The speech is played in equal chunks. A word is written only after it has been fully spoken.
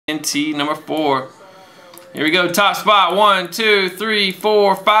NT number 4. Here we go. Top spot. 1, 2, 3,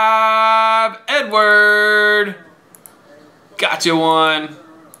 4, 5. Edward. Gotcha one.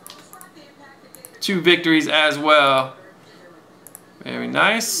 2 victories as well. Very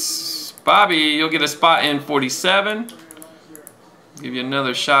nice. Bobby, you'll get a spot in 47. Give you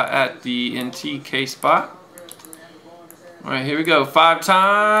another shot at the NTK spot. Alright, here we go. 5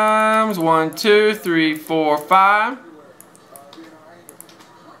 times. 1, 2, 3, 4, 5.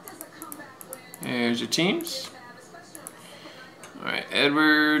 Here's your teams. Alright,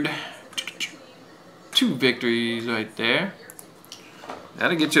 Edward. 2 victories right there.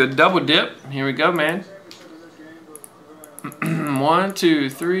 That'll get you a double dip. Here we go, man. 1, 2,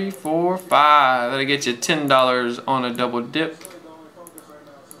 3, 4, 5. That'll get you $10 on a double dip.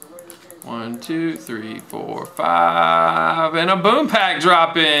 1, 2, 3, 4, 5. And a boom pack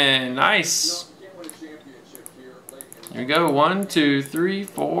drop in. Nice. Here we go. 1, 2, 3,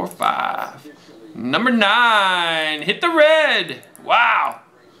 4, 5. Number 9. Hit the red. Wow.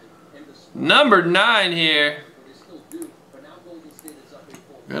 Number 9 here.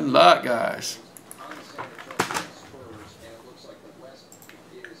 Good luck, guys.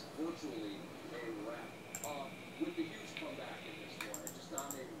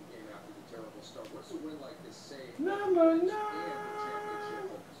 Number 9.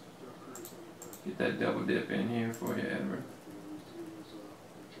 Get that double dip in here for you, Edward.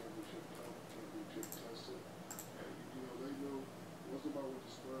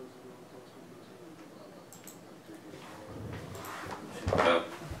 Oh.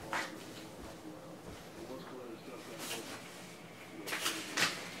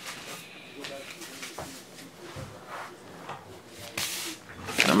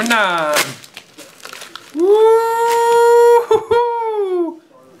 Number 9. Woo-hoo-hoo.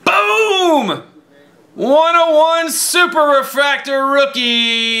 Boom! 101 Super Refractor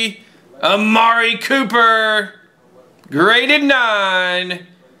rookie, Amari Cooper, graded 9.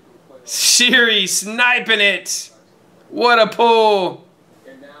 Siri sniping it. What a pull.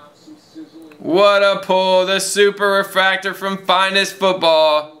 What a pull. The Super Refractor from Finest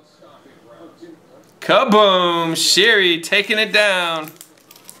Football. Kaboom. Sherry taking it down.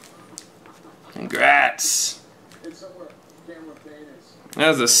 Congrats. That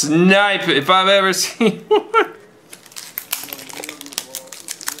was a snipe if I've ever seen one.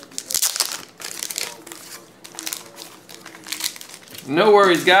 No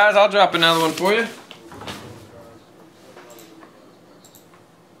worries, guys. I'll drop another one for you.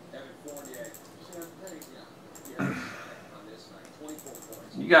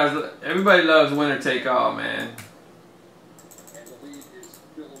 You guys, everybody loves winner take all, man.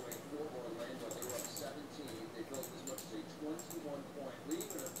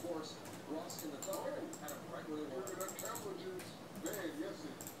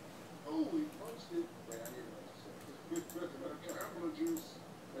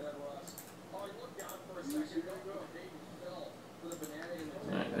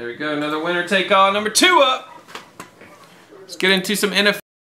 Alright, there we go. Another winner take all. Number 2 up. Let's get into some NFL.